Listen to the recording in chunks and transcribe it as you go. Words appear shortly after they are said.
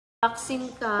Vaccine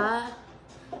ka,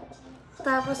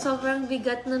 tapos sobrang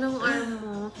bigat na ng arm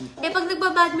mo. Eh, pag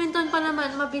nagba-badminton pa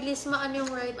naman, mabilis maan yung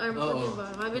right arm ko, diba?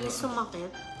 Mabilis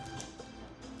sumakit.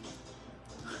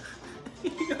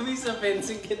 Kami sa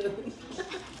fencing kinun.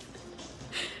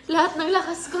 Lahat ng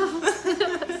lakas ko.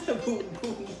 Sa bubo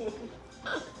mo.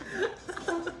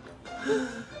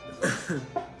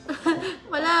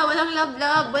 Walang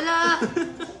love-love, wala.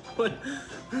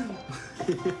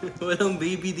 Walang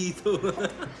baby dito.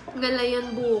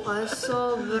 Galayan bukas,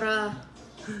 sobra.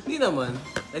 Hindi naman.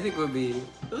 I think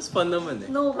it was fun naman eh.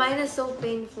 No, mine is so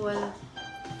painful.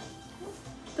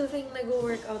 To think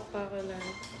nag-workout pa ako lang.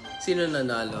 Sino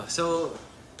nanalo? So,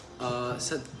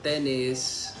 sa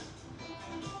tennis,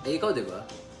 ikaw diba?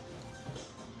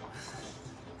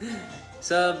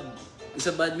 Sa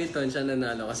badminton siya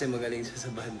nanalo kasi magaling siya sa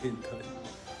badminton.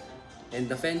 And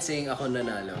the fencing, ako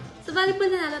nanalo. Sa volleyball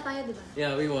nanalo tayo, diba?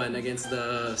 Yeah, we won against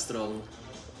the strong.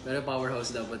 Pero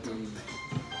powerhouse dapat yung...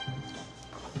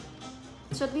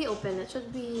 Should we open it? Should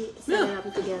we set it up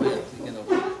together? We can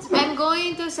open it. I'm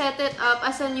going to set it up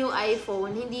as a new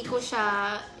iPhone. Hindi ko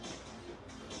siya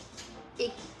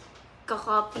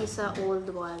i-copy sa old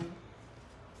one.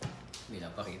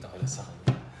 Pinapakita ko lang sa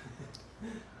kanya.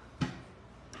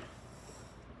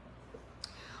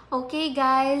 Okay,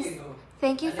 guys.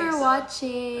 Thank you for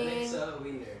watching. Alexa,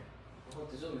 winner.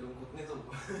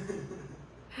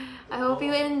 I hope you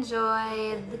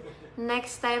enjoyed.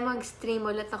 Next time mag-stream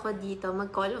ulit ako dito.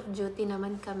 Mag-Call of Duty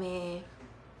naman kami.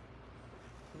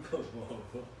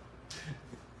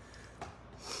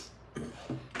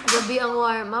 Gabi ang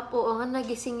warm-up. Oo nga,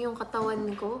 nagising yung katawan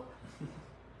ko.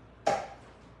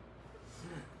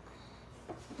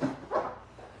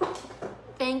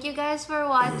 Thank you guys for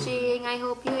watching. I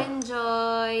hope you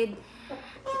enjoyed.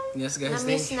 Yes guys,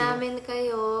 Na-miss thank you. namin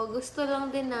kayo. Gusto lang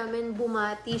din namin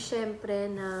bumati syempre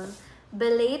ng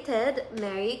belated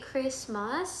Merry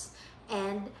Christmas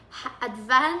and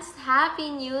advanced Happy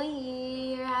New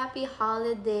Year! Happy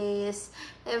holidays,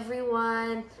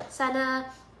 everyone!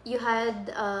 Sana you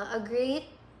had a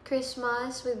great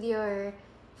Christmas with your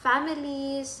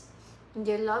families and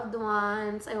your loved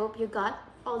ones. I hope you got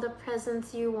all the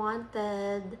presents you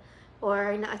wanted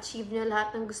or na-achieve nyo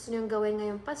lahat ng gusto nyo gawin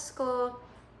ngayong Pasko.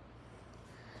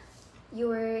 You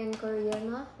were in Korea,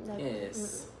 no?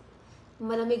 Yes.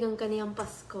 Malamig ang kaniyang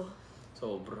Pasko.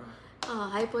 Sobra.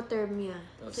 Hypothermia.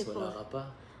 Tapos wala ka pa.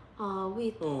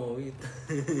 Wait. Oh, wait.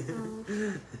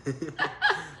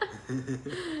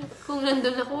 Kung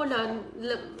nandun ako,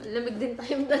 lamig din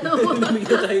tayong dalawa. Lamig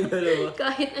na tayong dalawa.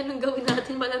 Kahit anong gawin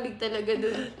natin, malamig talaga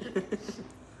dun.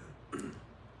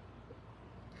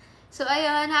 So,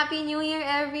 ayun. Happy New Year,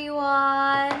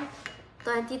 everyone!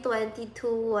 2022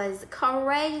 was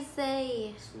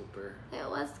crazy. Super. It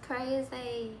was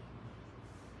crazy.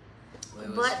 Well,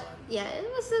 it was But fun. yeah, it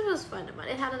was fun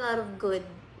naman. It had a lot of good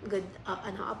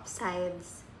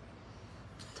upsides.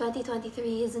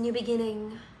 2023 is a new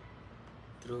beginning.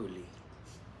 Truly.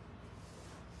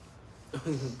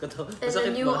 And a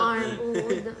new arm.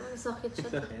 Oo, ang sakit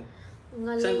siya.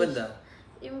 Ngalay. Saan banda?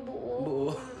 Yung buo.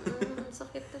 Buo. Ang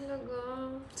sakit talaga.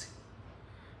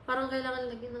 Parang kailangan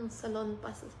lagyan ng salon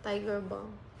pa sa Tiger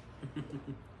Balm.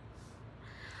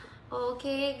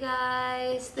 Okay,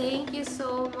 guys. Thank you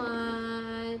so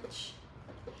much.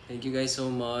 Thank you guys so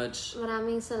much.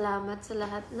 Maraming salamat sa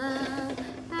lahat na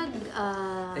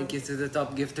Thank you to the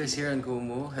top gifters here on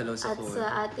Kumu. Hello sa at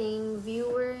sa ating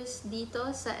viewers dito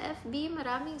sa FB.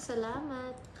 Maraming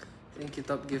salamat. Thank you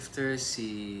top gifters si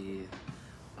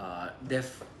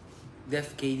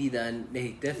Def KD Dan,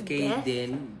 Def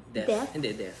KD Def.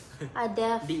 Hindi Def.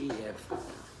 Def. DEF.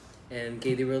 And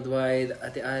KD Worldwide,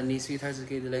 Ate Ani, Sweethearts of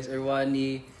KD Lex,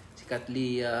 Erwani, si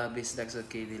Katlia, Bislex of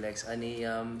KD Lex,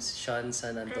 Aniyam, Sean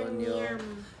San Antonio,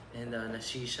 and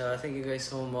Nashisha. Thank you guys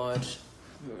so much.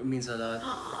 It means a lot.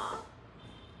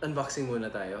 Unboxing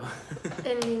muna tayo.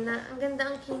 Elina, ang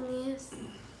ganda ang kinis.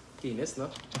 Kinis,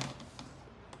 no?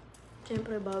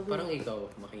 Siyempre bago. Parang ikaw,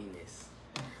 makinis.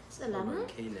 Salamat.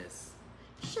 Kinis.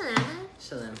 Salamat.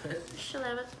 Salamat.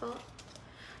 Salamat po.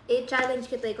 I-challenge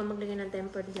kita kung maglagay ng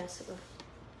tempered glass ko.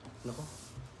 Nako.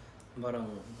 Parang...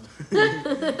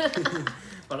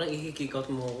 parang i-kick out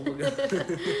mo ako.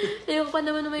 Ayoko pa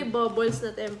naman na may bubbles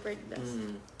na tempered glass.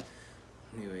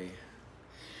 Anyway.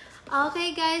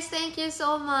 Okay guys, thank you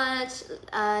so much.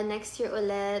 Next year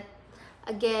ulit.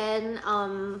 Again,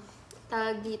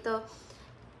 tawag dito.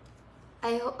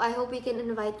 I hope we can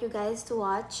invite you guys to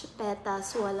watch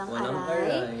Petas Walang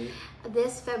Aray.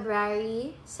 This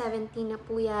February 17 na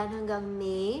po yan hanggang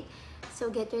May.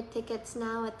 So get your tickets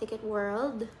now at Ticket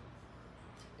World.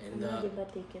 And Diba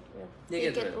Ticket World?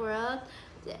 Ticket Ticket World.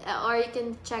 or you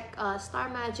can check Star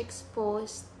Magic's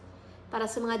post para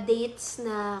sa mga dates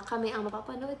na kami ang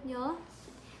mapapanood nyo.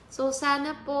 So,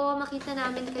 sana po makita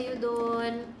namin kayo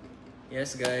doon.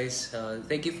 Yes, guys.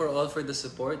 Thank you for the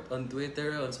support on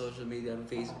Twitter, on social media, on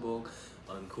Facebook,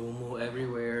 on Kumu,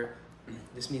 everywhere.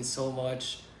 This means so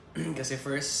much. Kasi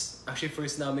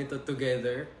first namin to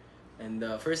together. And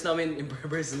first namin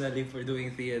personally for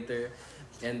doing theater.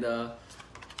 And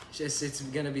it's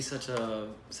gonna be such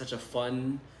a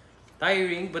fun,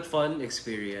 tiring but fun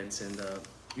experience. And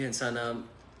yun, sana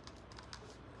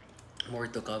more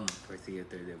to come for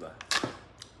theater, diba?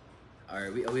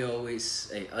 We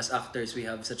always, as actors, we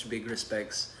have such big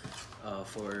respects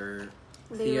for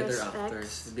theater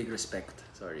actors. Big respect,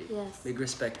 sorry. Yes. Big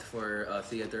respect for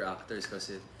theater actors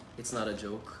kasi it's not a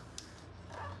joke.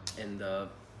 And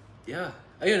yeah,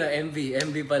 ayun na,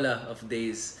 MV pala of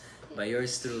Days by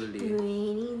yours truly.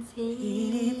 Rainy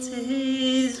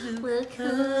days will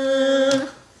come.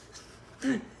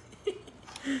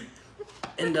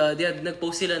 And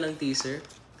nag-post sila ng teaser.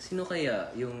 Sino kaya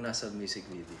yung nasa music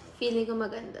video? Feeling ko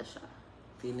maganda siya.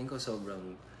 Feeling ko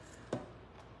sobrang...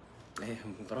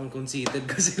 parang conceited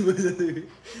kasi.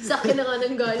 Sa akin na nga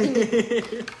nang galing.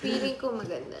 Feeling ko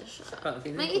maganda siya.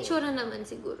 May ko, itsura naman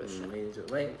siguro siya. May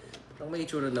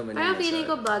itsura naman. Parang feeling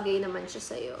ko bagay naman siya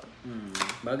sa'yo.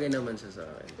 Bagay naman siya sa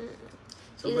akin.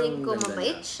 Feeling ko ganda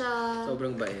mabait niya. siya.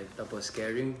 Sobrang bait. Tapos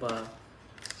caring pa.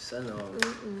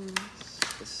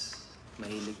 Tapos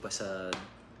mahilig pa sa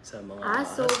mga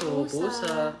aso,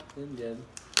 pusa. Yun.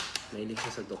 Mahilig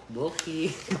siya sa tokboki.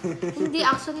 Hindi,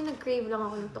 actually nag-crave lang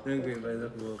ako ng tokboki. Nag-crave pa ng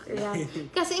tokboki.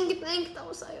 Kasi ingit na ingit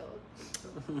ako sa'yo.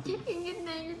 Ingit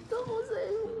na ingit ako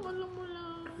sa'yo. Alam mo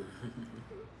lang.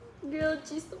 Grilled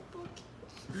cheese tokboki.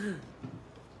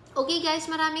 Okay guys,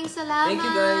 maraming salamat. Thank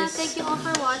you guys. Thank you all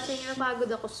for watching.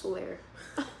 Napagod ako, swear.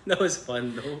 That was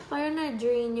fun though. Parang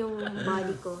na-drain yung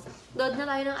body ko. Dood na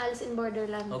tayo ng Alice in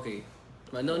Borderland. Okay.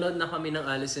 Manonood na kami ng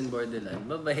Alice in Borderland.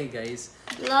 Bye-bye, guys.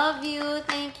 Love you.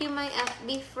 Thank you, my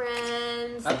FB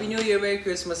friends. Happy New Year. Merry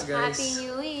Christmas, guys. Happy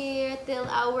New Year. Till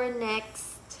the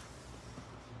next.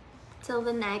 Till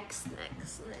the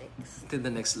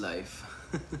next life.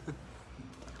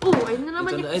 Oh, ayun na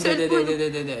naman yung cellphone.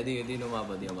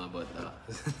 Di umabot.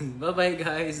 Bye-bye,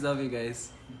 guys. Love you,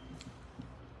 guys.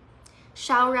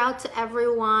 Shout out to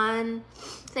everyone.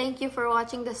 Thank you for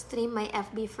watching the stream, my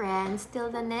FB friends.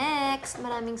 Till the next.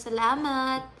 Maraming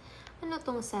salamat. Ano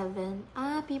tong 7?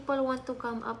 People want to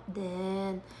come up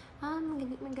din.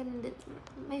 Maganda.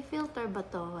 May filter ba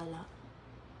to? Wala.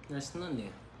 There's none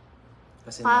eh.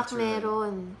 Kasi Pak, natural.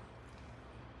 meron.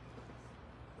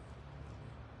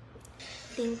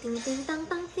 Ting, ting, ting, tang,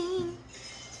 tang, ting.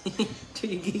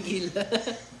 Chigigila.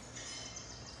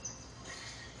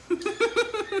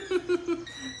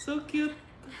 So cute.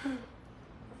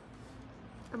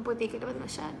 Ang puti ka naman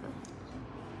masyado.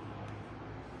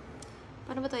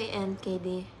 Paano ba ito i-end,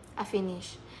 KD?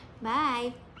 Finish.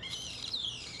 Bye!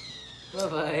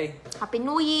 Bye-bye. Happy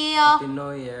New Year! Happy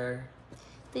New Year.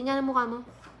 Tingnan ang mukha mo.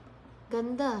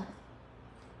 Ganda.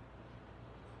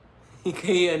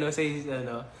 Kay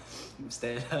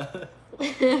Stella.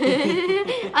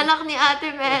 Anak ni Ate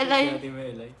Melay. Ate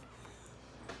Melay.